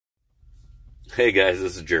Hey guys,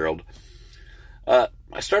 this is Gerald. I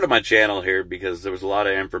started my channel here because there was a lot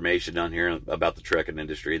of information on here about the trucking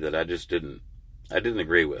industry that I didn't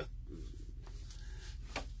agree with.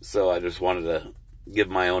 So I just wanted to give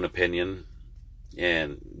my own opinion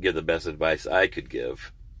and give the best advice I could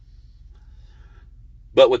give.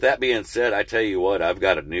 But with that being said, I tell you what, I've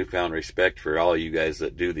got a newfound respect for all you guys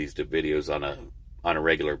that do these videos on a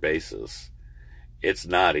regular basis. It's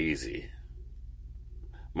not easy.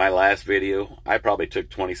 My last video, I probably took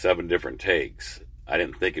 27 different takes. I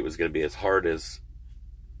didn't think it was going to be as hard as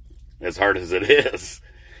it is.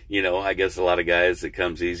 You know, I guess a lot of guys, it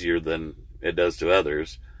comes easier than it does to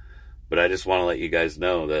others. But I just want to let you guys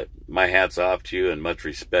know that my hat's off to you and much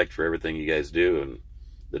respect for everything you guys do and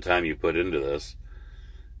the time you put into this.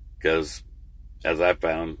 Because, as I've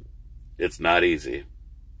found, it's not easy.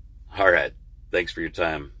 All right. Thanks for your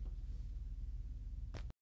time.